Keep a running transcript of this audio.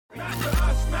Not to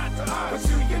us, not to us.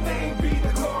 But to your name be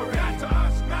the glory. Not to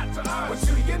us, not to us.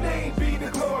 But to your name be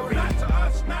the glory. Not to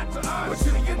us, not to us.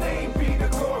 But to your name be the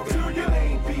glory. To your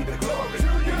name be the glory. To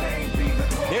your name be the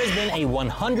glory. There's been a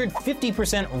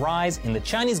 150% rise in the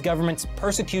Chinese government's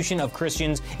persecution of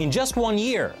Christians in just 1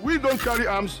 year. We don't carry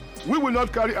arms. We will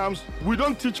not carry arms. We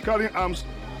don't teach carrying arms.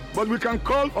 But we can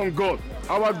call on God.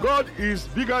 Our God is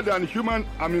bigger than human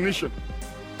ammunition.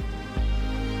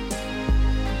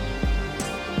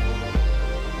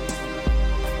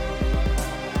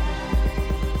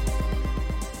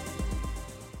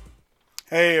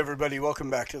 Hey everybody, welcome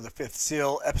back to The Fifth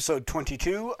Seal, episode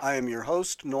 22. I am your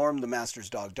host, Norm, the Master's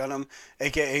Dog Dunham,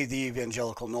 aka the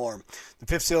Evangelical Norm. The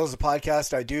Fifth Seal is a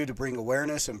podcast I do to bring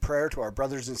awareness and prayer to our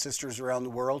brothers and sisters around the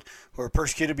world who are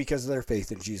persecuted because of their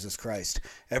faith in Jesus Christ.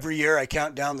 Every year I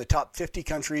count down the top 50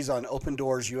 countries on Open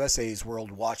Doors USA's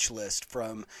World Watch List.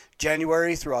 From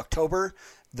January through October,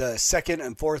 the second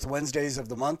and fourth Wednesdays of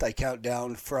the month, I count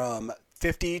down from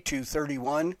 50 to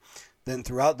 31. Then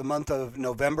throughout the month of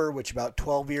November, which about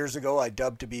 12 years ago I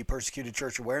dubbed to be Persecuted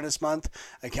Church Awareness Month,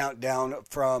 I count down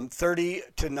from 30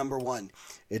 to number 1.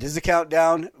 It is a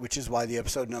countdown, which is why the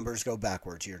episode numbers go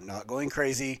backwards. You're not going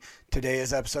crazy. Today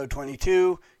is episode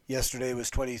 22. Yesterday was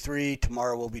 23.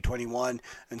 Tomorrow will be 21.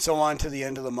 And so on to the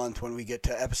end of the month when we get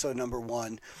to episode number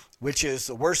 1, which is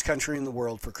the worst country in the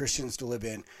world for Christians to live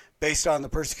in, based on the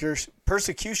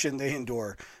persecution they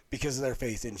endure because of their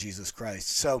faith in Jesus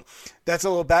Christ. So that's a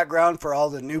little background for all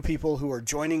the new people who are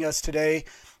joining us today.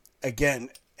 Again,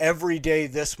 every day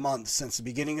this month, since the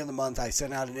beginning of the month, I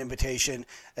sent out an invitation,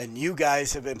 and you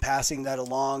guys have been passing that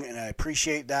along, and I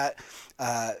appreciate that.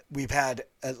 We've had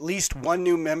at least one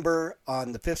new member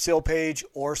on the Fifth Seal page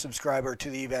or subscriber to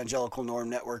the Evangelical Norm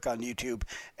Network on YouTube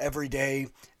every day,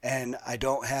 and I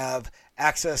don't have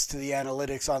access to the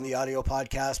analytics on the audio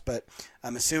podcast, but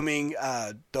I'm assuming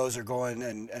those are going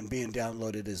and being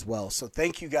downloaded as well. So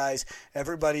thank you guys,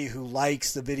 everybody who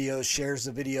likes the videos, shares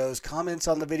the videos, comments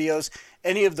on the videos,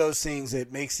 any of those things.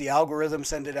 It makes the algorithm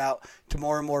send it out to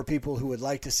more and more people who would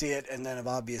like to see it. And then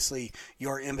obviously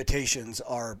your invitations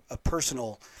are a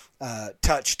personal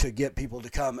touch to get people to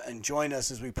come and join us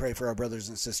as we pray for our brothers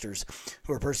and sisters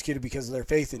who are persecuted because of their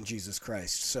faith in Jesus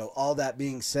Christ. So all that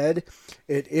being said,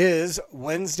 it is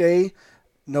Wednesday,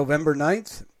 November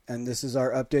 9th, and this is our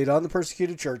update on the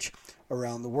persecuted church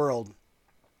around the world.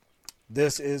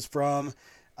 This is from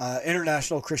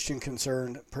International Christian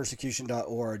Concern,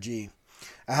 persecution.org.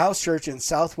 A house church in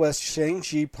southwest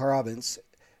Shaanxi province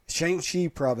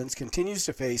continues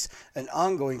to face an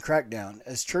ongoing crackdown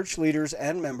as church leaders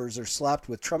and members are slapped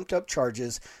with trumped-up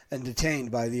charges and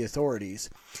detained by the authorities.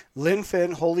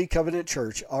 Linfen Holy Covenant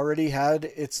Church already had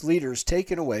its leaders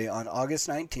taken away on August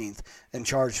 19th and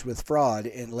charged with fraud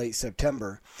in late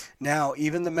September. Now,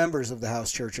 even the members of the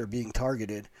house church are being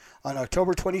targeted. On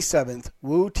October 27th,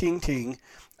 Wu Tingting,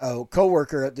 a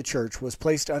co-worker at the church, was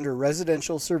placed under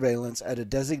residential surveillance at a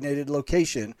designated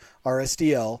location,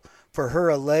 RSDL, for her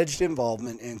alleged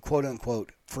involvement in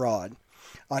quote-unquote fraud.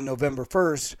 On November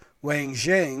 1st, Wang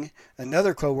Zheng,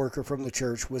 another co-worker from the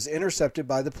church, was intercepted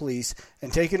by the police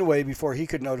and taken away before he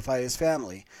could notify his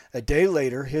family. A day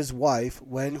later, his wife,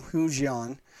 Wen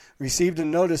Hujian, received a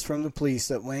notice from the police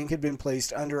that Wang had been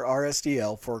placed under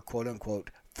RSDL for quote-unquote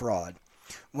fraud.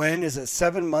 Wen is at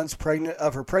 7 months pregnant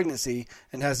of her pregnancy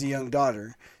and has a young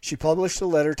daughter. She published a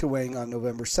letter to Wang on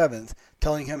November 7th,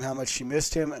 telling him how much she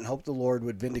missed him and hoped the Lord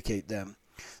would vindicate them.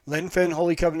 Linfen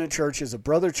Holy Covenant Church is a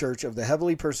brother church of the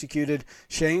heavily persecuted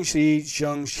Shaanxi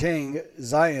Zhongsheng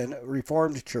Zion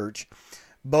Reformed Church.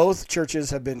 Both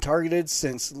churches have been targeted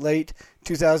since late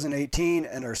 2018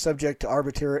 and are subject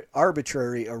to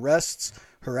arbitrary arrests,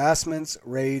 harassments,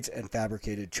 raids, and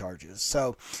fabricated charges.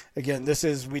 So again,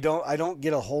 I don't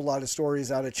get a whole lot of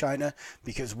stories out of China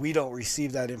because we don't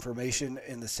receive that information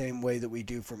in the same way that we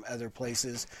do from other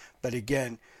places. But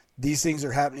again, these things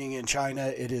are happening in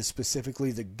China. It is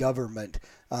specifically the government.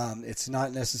 It's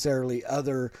not necessarily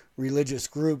other religious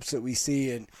groups that we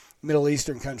see in Middle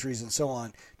Eastern countries and so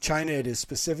on. China, it is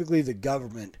specifically the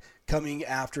government coming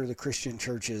after the Christian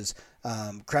churches,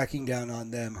 cracking down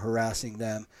on them, harassing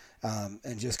them,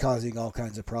 and just causing all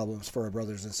kinds of problems for our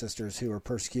brothers and sisters who are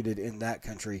persecuted in that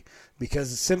country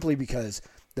simply because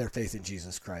their faith in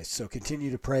Jesus Christ. So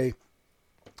continue to pray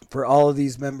for all of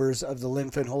these members of the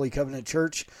Linfen Holy Covenant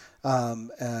Church,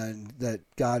 and that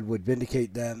God would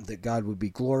vindicate them, that God would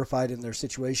be glorified in their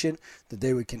situation, that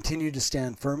they would continue to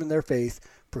stand firm in their faith,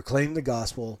 proclaim the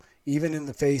gospel, even in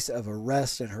the face of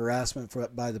arrest and harassment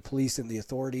by the police and the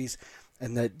authorities,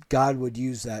 and that God would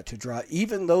use that to draw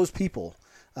even those people,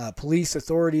 police,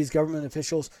 authorities, government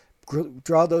officials,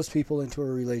 draw those people into a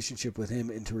relationship with him,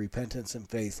 into repentance and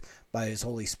faith by his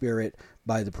Holy Spirit,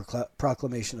 by the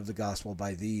proclamation of the gospel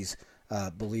by these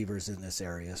believers in this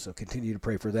area. So continue to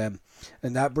pray for them.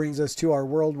 And that brings us to our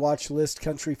World Watch List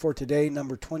country for today.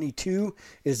 Number 22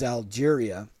 is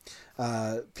Algeria.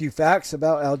 A few facts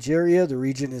about Algeria. The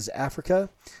region is Africa.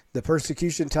 The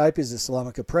persecution type is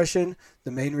Islamic oppression.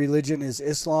 The main religion is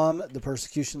Islam. The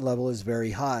persecution level is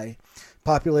very high.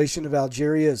 Population of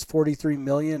Algeria is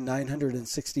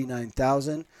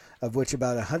 43,969,000, of which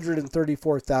about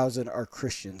 134,000 are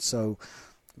Christians. So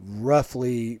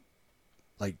roughly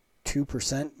like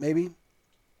 2% maybe.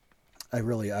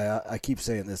 I keep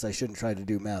saying this. I shouldn't try to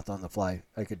do math on the fly.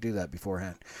 I could do that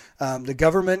beforehand. The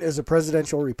government is a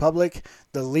presidential republic.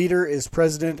 The leader is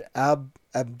President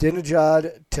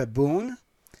Abdinejad Tebboune.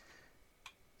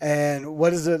 And what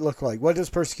does it look like? What does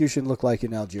persecution look like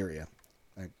in Algeria?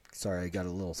 Sorry, I got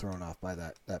a little thrown off by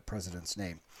that president's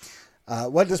name.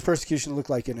 What does persecution look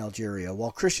like in Algeria?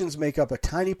 While Christians make up a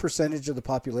tiny percentage of the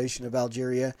population of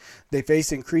Algeria, they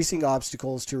face increasing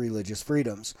obstacles to religious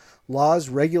freedoms. Laws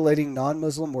regulating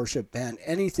non-Muslim worship ban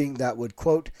anything that would,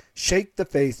 quote, shake the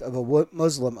faith of a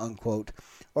Muslim, unquote,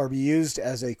 or be used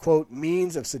as a, quote,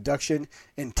 means of seduction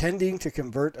intending to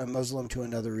convert a Muslim to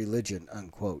another religion,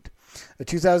 unquote. A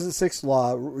 2006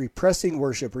 law repressing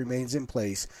worship remains in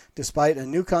place despite a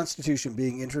new constitution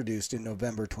being introduced in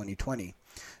November 2020.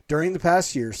 During the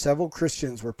past year, several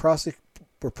Christians were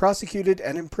prosecuted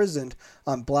and imprisoned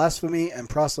on blasphemy and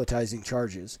proselytizing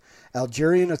charges.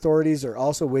 Algerian authorities are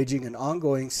also waging an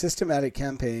ongoing systematic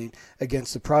campaign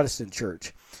against the Protestant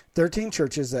Church. 13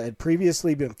 churches that had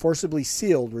previously been forcibly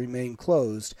sealed remain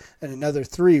closed, and another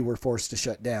 3 were forced to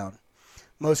shut down.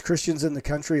 Most Christians in the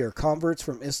country are converts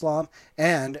from Islam,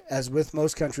 and, as with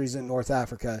most countries in North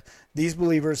Africa, these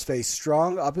believers face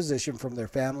strong opposition from their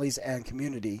families and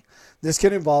community. This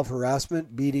can involve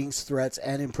harassment, beatings, threats,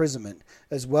 and imprisonment,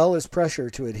 as well as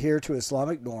pressure to adhere to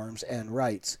Islamic norms and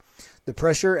rites. The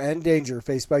pressure and danger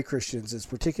faced by Christians is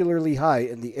particularly high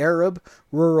in the Arab,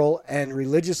 rural, and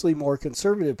religiously more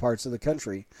conservative parts of the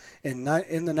country. In the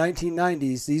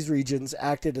 1990s, these regions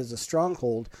acted as a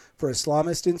stronghold for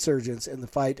Islamist insurgents in the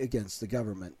fight against the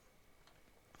government.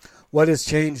 What has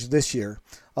changed this year?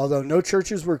 Although no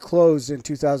churches were closed in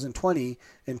 2020,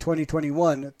 in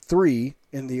 2021, 3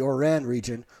 in the Oran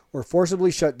region were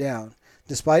forcibly shut down.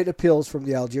 Despite appeals from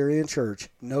the Algerian church,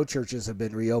 no churches have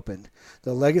been reopened.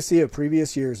 The legacy of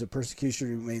previous years of persecution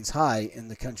remains high in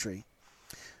the country.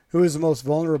 Who is the most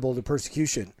vulnerable to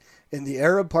persecution? In the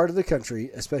Arab part of the country,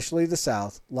 especially the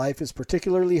south, life is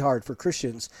particularly hard for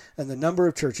Christians, and the number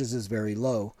of churches is very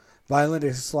low. Violent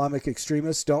Islamic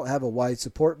extremists don't have a wide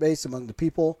support base among the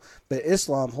people, but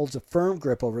Islam holds a firm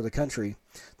grip over the country.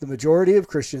 The majority of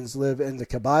Christians live in the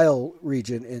Kabyle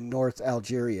region in North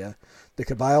Algeria. The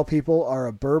Kabyle people are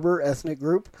a Berber ethnic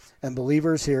group, and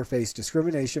believers here face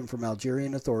discrimination from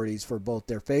Algerian authorities for both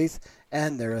their faith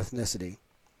and their ethnicity.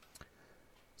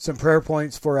 Some prayer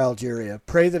points for Algeria.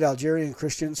 Pray that Algerian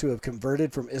Christians who have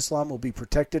converted from Islam will be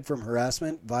protected from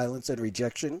harassment, violence, and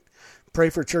rejection. Pray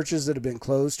for churches that have been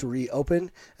closed to reopen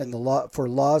and for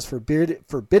laws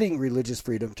forbidding religious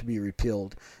freedom to be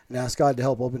repealed. And ask God to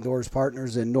help Open Doors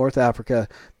partners in North Africa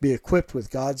be equipped with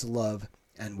God's love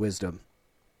and wisdom.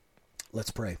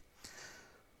 Let's pray.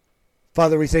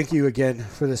 Father, we thank you again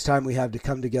for this time we have to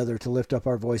come together to lift up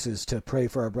our voices to pray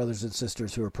for our brothers and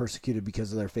sisters who are persecuted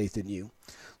because of their faith in you.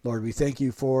 Lord, we thank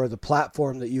you for the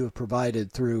platform that you have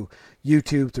provided through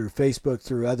YouTube, through Facebook,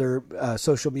 through other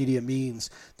social media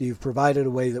means, that you've provided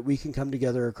a way that we can come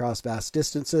together across vast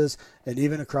distances and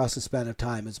even across a span of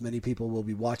time, as many people will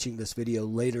be watching this video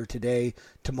later today,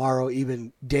 tomorrow,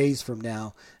 even days from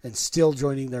now, and still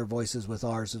joining their voices with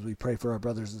ours as we pray for our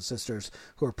brothers and sisters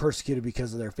who are persecuted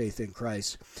because of their faith in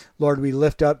Christ. Lord, we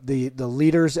lift up the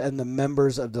leaders and the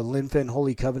members of the Linfen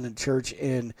Holy Covenant Church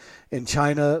in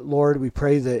China. Lord, we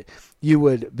pray that you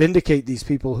would vindicate these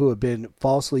people who have been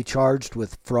falsely charged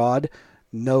with fraud,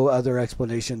 no other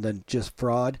explanation than just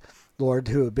fraud. Lord,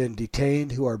 who have been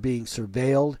detained, who are being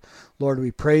surveilled. Lord,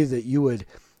 we pray that you would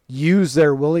use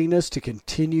their willingness to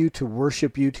continue to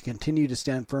worship you, to continue to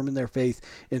stand firm in their faith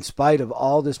in spite of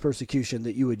all this persecution,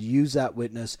 that you would use that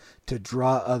witness to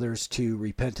draw others to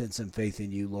repentance and faith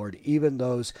in you, Lord. Even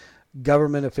those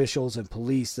government officials and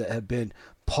police that have been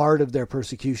part of their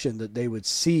persecution, that they would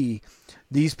see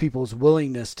these people's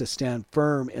willingness to stand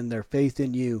firm in their faith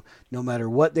in you, no matter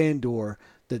what they endure,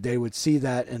 that they would see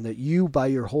that, and that you, by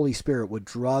your Holy Spirit, would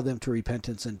draw them to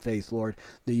repentance and faith, Lord,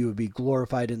 that you would be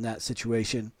glorified in that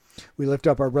situation. We lift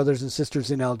up our brothers and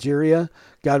sisters in Algeria.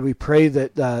 God, we pray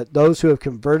that those who have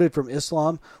converted from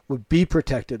Islam would be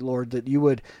protected, Lord, that you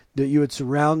would that you would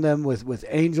surround them with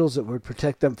angels that would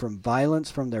protect them from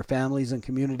violence from their families and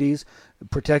communities,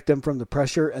 protect them from the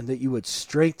pressure, and that you would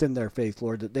strengthen their faith,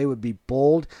 Lord, that they would be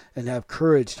bold and have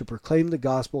courage to proclaim the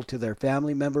gospel to their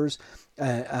family members,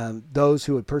 those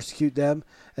who would persecute them,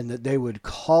 and that they would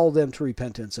call them to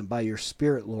repentance. And by your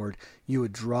Spirit, Lord, you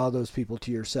would draw those people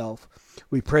to yourself.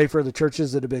 We pray for the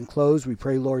churches that have been closed. We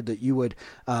pray, Lord, that you would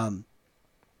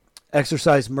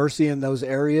exercise mercy in those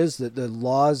areas, that the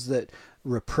laws that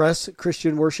repress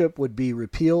Christian worship would be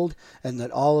repealed, and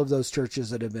that all of those churches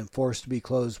that have been forced to be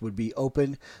closed would be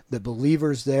open. The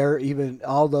believers there, even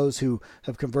all those who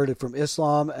have converted from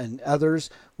Islam and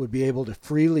others, would be able to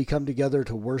freely come together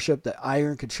to worship, that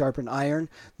iron could sharpen iron,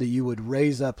 that you would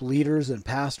raise up leaders and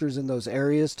pastors in those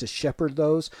areas to shepherd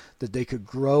those, that they could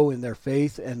grow in their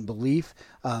faith and belief,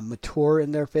 mature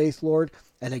in their faith, Lord.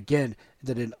 And again,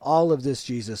 that in all of this,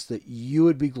 Jesus, that you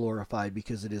would be glorified,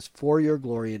 because it is for your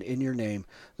glory and in your name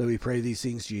that we pray these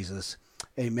things, Jesus.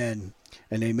 Amen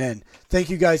and amen.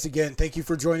 Thank you guys again. Thank you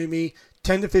for joining me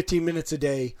 10 to 15 minutes a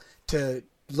day to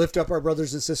lift up our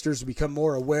brothers and sisters, to become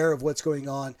more aware of what's going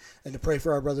on, and to pray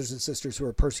for our brothers and sisters who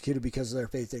are persecuted because of their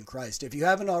faith in Christ. If you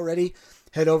haven't already,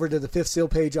 head over to the Fifth Seal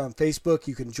page on Facebook.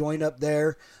 You can join up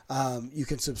there. You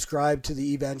can subscribe to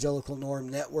the Evangelical Norm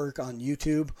Network on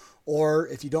YouTube. Or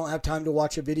if you don't have time to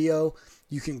watch a video,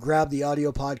 you can grab the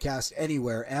audio podcast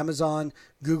anywhere. Amazon,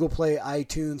 Google Play,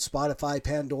 iTunes, Spotify,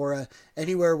 Pandora,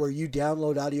 anywhere where you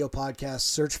download audio podcasts,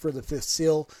 search for the Fifth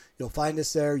Seal. You'll find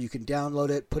us there. You can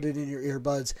download it, put it in your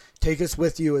earbuds. Take us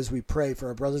with you as we pray for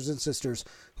our brothers and sisters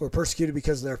who are persecuted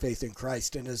because of their faith in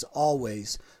Christ. And as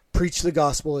always, preach the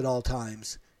gospel at all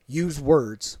times. Use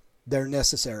words. They're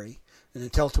necessary. And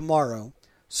until tomorrow,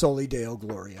 Soli Deo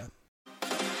Gloria.